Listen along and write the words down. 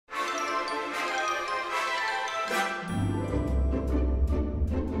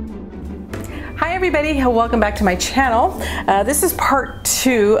everybody, welcome back to my channel. This is part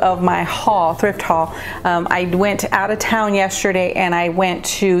 2 of my haul, thrift haul. I went out of town yesterday and I went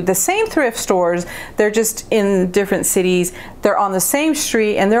to the same thrift stores. They're just in different cities. They're on the same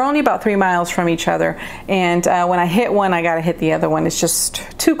street and they're only about 3 miles from each other. And when I hit one, I gotta hit the other one. It's just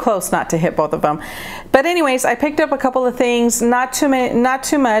too close not to hit both of them. But anyways, I picked up a couple of things, not too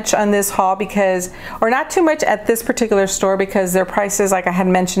much on this haul or not too much at this particular store because their prices, like I had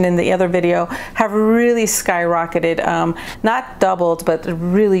mentioned in the other video, have really skyrocketed. Not doubled, but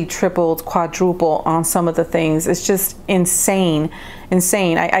really tripled, quadrupled on some of the things. It's just insane.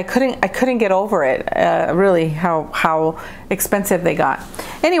 I couldn't get over it, really, how expensive they got.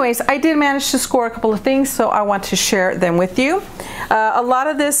 Anyways, I did manage to score a couple of things, so I want to share them with you. A lot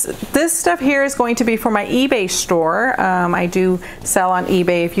of this stuff here is going to be for my eBay store. I do sell on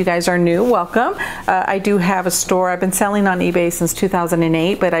eBay. If you guys are new, welcome. I do have a store. I've been selling on eBay since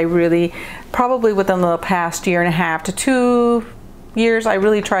 2008, but I really, probably within the past 1.5 to 2 years, I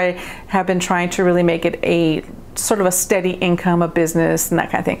really have been trying to really make it a sort of a steady income, a business, and that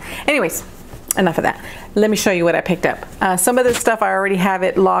kind of thing. Anyways, enough of that. Let me show you what I picked up. Some of this stuff I already have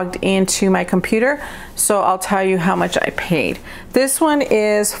it logged into my computer, so I'll tell you how much I paid. This one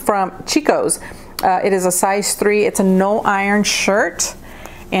is from Chico's. It is a size 3. It's a no iron shirt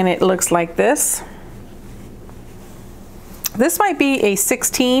and it looks like this. This might be a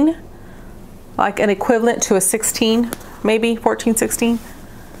 16, like an equivalent to a 16, maybe 14, 16.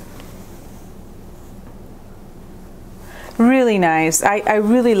 Really nice. I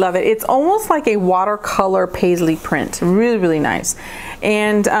really love it. It's almost like a watercolor paisley print. Really nice.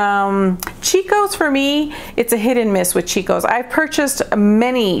 And Chico's, for me, it's a hit and miss with Chico's. I've purchased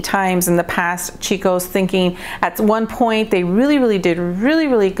many times in the past Chico's, thinking at one point they really did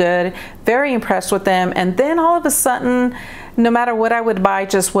really good, very impressed with them, and then all of a sudden, no matter what I would buy,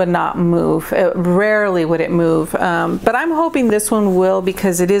 just would not move. Rarely would it move. But I'm hoping this one will,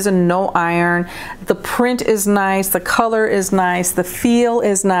 because it is a no iron. The print is nice, the color is nice, the feel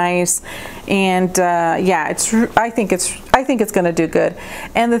is nice, and yeah, I think it's gonna do good.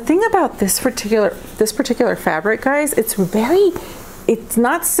 And the thing about this particular fabric, guys, it's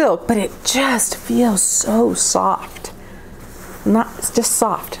not silk, but it just feels so soft. It's just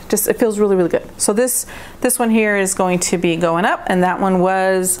soft. It feels really good. So this one here is going to be going up, and that one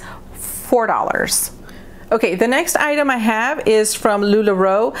was $4. Okay, the next item I have is from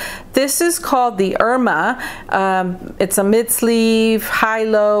LuLaRoe. This is called the Irma. It's a mid-sleeve,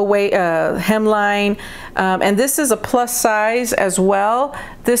 high-low hemline, and this is a plus size as well.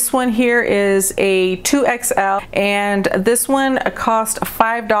 This one here is a 2XL, and this one cost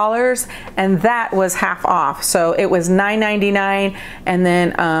 $5, and that was half off. So it was $9.99, and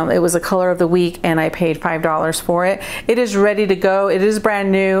then it was a color of the week, and I paid $5 for it. It is ready to go. It is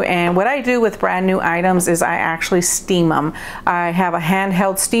brand new, and what I do with brand new items is I actually steam them. I have a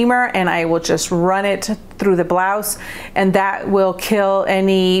handheld steamer, and I will just run it through the blouse, and that will kill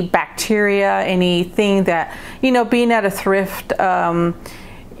any bacteria, anything that, you know, being at a thrift,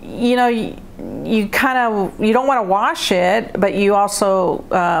 you know, you don't want to wash it, but you also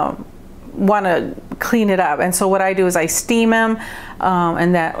want to clean it up. And so what I do is I steam them,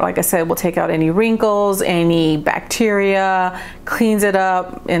 and that, like I said, will take out any wrinkles, any bacteria, cleans it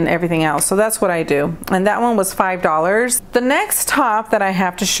up, and everything else. So that's what I do. And that one was $5. The next top that I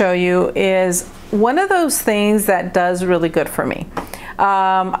have to show you is one of those things that does really good for me.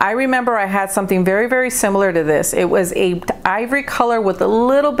 I remember I had something very similar to this. It was a ivory color with a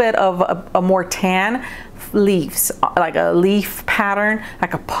little bit of a more tan leaves, like a leaf pattern,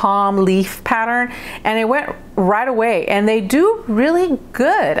 like a palm leaf pattern, and it went right away, and they do really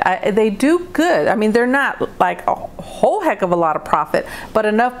good. They do good. I mean, they're not like a whole heck of a lot of profit, but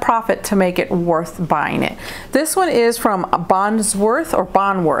enough profit to make it worth buying it. This one is from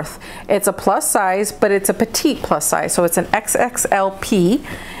Bondworth. It's a plus size, but it's a petite plus size, so it's an XXLP,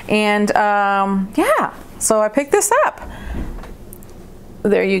 and yeah, so I picked this up.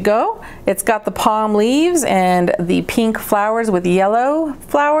 There you go. It's got the palm leaves and the pink flowers with yellow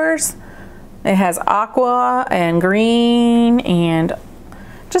flowers. It has aqua and green and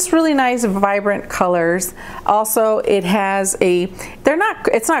just really nice vibrant colors. Also, it has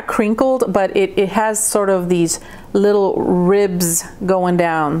it's not crinkled, but it has sort of these little ribs going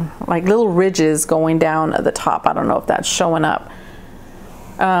down, like little ridges going down at the top. I don't know if that's showing up.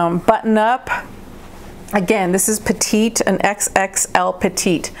 Button up. Again, this is petite, an XXL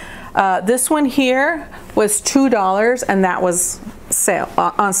petite. This one here was $2, and that was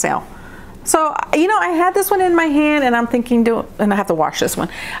on sale. So, you know, I had this one in my hand and I'm thinking, and I have to wash this one.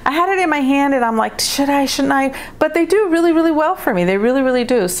 I had it in my hand and I'm like, should I, shouldn't I? But they do really, really well for me. They really, really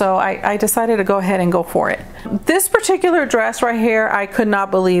do. So I decided to go ahead and go for it. This particular dress right here, I could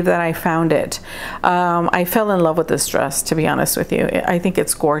not believe that I found it. I fell in love with this dress, to be honest with you. I think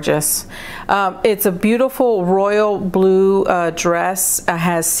it's gorgeous. It's a beautiful royal blue dress. It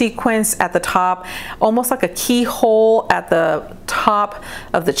has sequins at the top, almost like a keyhole at the top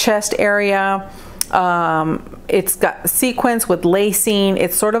of the chest area. It's got sequins with lacing.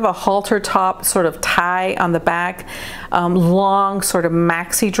 It's sort of a halter top, sort of tie on the back, long sort of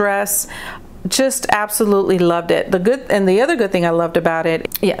maxi dress. Just absolutely loved it. The other good thing I loved about it,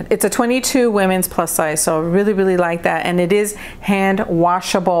 yeah, it's a 22 women's plus size, so really, really like that. And it is hand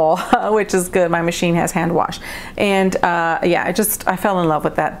washable, which is good. My machine has hand wash. And yeah, I fell in love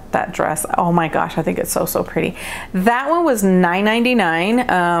with that dress. Oh my gosh, I think it's so, so pretty. That one was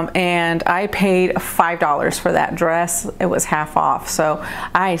 $9.99, and I paid $5 for that dress. It was half off, so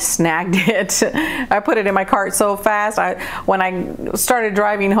I snagged it. I put it in my cart so fast. When I started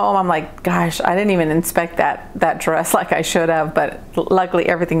driving home, I'm like, gosh, I didn't even inspect that dress like I should have, but luckily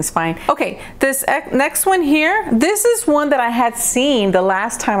everything's fine. Okay, this next one here, this is one that I had seen the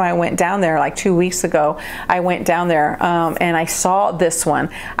last time I went down there, like 2 weeks ago. I went down there and I saw this one.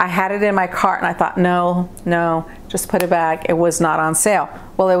 I had it in my cart and I thought, no, just put it back. It was not on sale.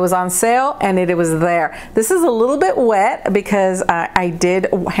 Well, it was on sale and it was there. This is a little bit wet because I did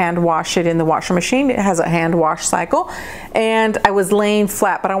hand wash it in the washer machine. It has a hand wash cycle, and I was laying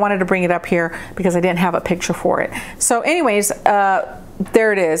flat, but I wanted to bring it up here because I didn't have a picture for it. So anyways,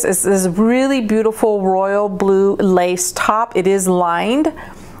 there it is. It's this really beautiful royal blue lace top. It is lined,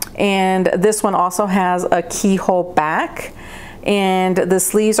 and this one also has a keyhole back, and the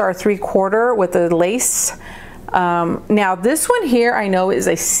sleeves are 3/4 with the lace. Now this one here I know is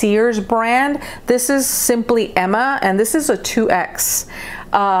a Sears brand. This is Simply Emma, and this is a 2X.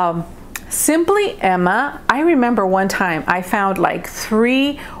 Simply Emma, I remember one time I found like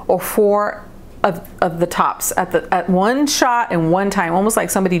 3 or 4 of the tops at one shot and one time, almost like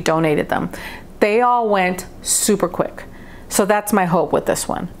somebody donated them. They all went super quick. So that's my hope with this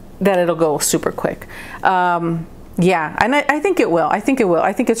one, that it'll go super quick. Yeah, and I think it will. I think it will.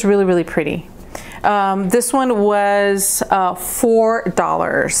 I think it's really, really pretty. This one was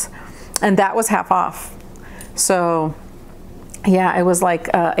 $4, and that was half off. So yeah, it was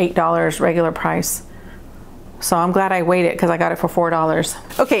like $8 regular price. So I'm glad I waited because I got it for $4.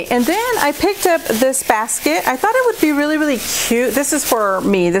 Okay, and then I picked up this basket. I thought it would be really, really cute. This is for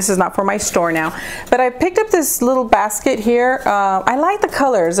me. This is not for my store now. But I picked up this little basket here. I like the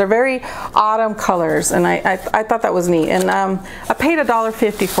colors. They're very autumn colors, and I thought that was neat. And I paid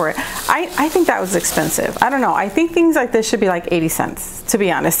 $1.50 for it. I think that was expensive. I don't know. I think things like this should be like 80 cents, to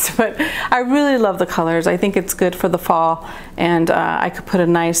be honest. But I really love the colors. I think it's good for the fall, and I could put a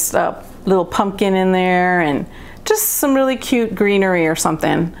nice little pumpkin in there and just some really cute greenery or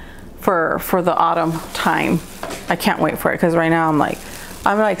something for the autumn time. I can't wait for it because right now I'm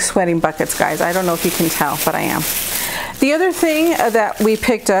like sweating buckets, guys. I don't know if you can tell, but I am. The other thing that we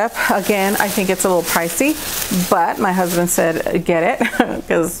picked up, again, I think it's a little pricey, but my husband said get it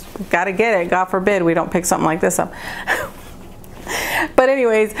because gotta get it. God forbid we don't pick something like this up. But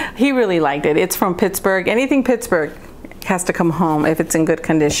anyways, he really liked it. It's from Pittsburgh. Anything Pittsburgh has to come home if it's in good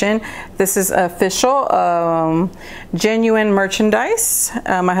condition. This is official genuine merchandise.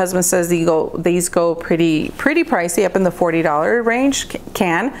 My husband says these go pretty pricey, up in the $40 range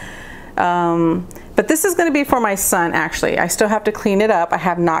can. But this is going to be for my son. Actually, I still have to clean it up. I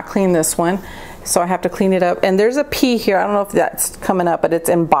have not cleaned this one, so I have to clean it up. And there's a P here. I don't know if that's coming up, but it's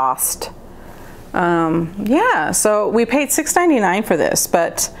embossed. Yeah, so we paid $6.99 for this,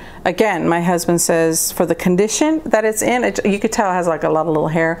 but again, my husband says for the condition that it's in, you could tell it has like a lot of little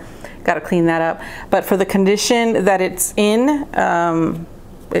hair. Got to clean that up. But for the condition that it's in,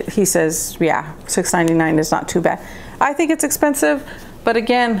 he says, yeah, $6.99 is not too bad. I think it's expensive, but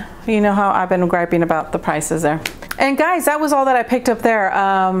again, you know how I've been griping about the prices there. And guys, that was all that I picked up there.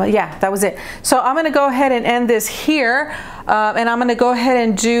 Yeah, that was it. So I'm going to go ahead and end this here. And I'm going to go ahead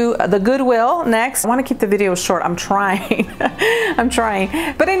and do the Goodwill next. I want to keep the video short. I'm trying. I'm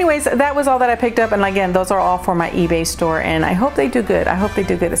trying. But anyways, that was all that I picked up. And again, those are all for my eBay store. And I hope they do good. I hope they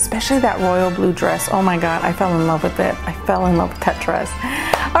do good, especially that royal blue dress. Oh my God, I fell in love with it. I fell in love with that dress.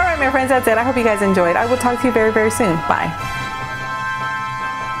 All right, my friends, that's it. I hope you guys enjoyed. I will talk to you very, very soon. Bye.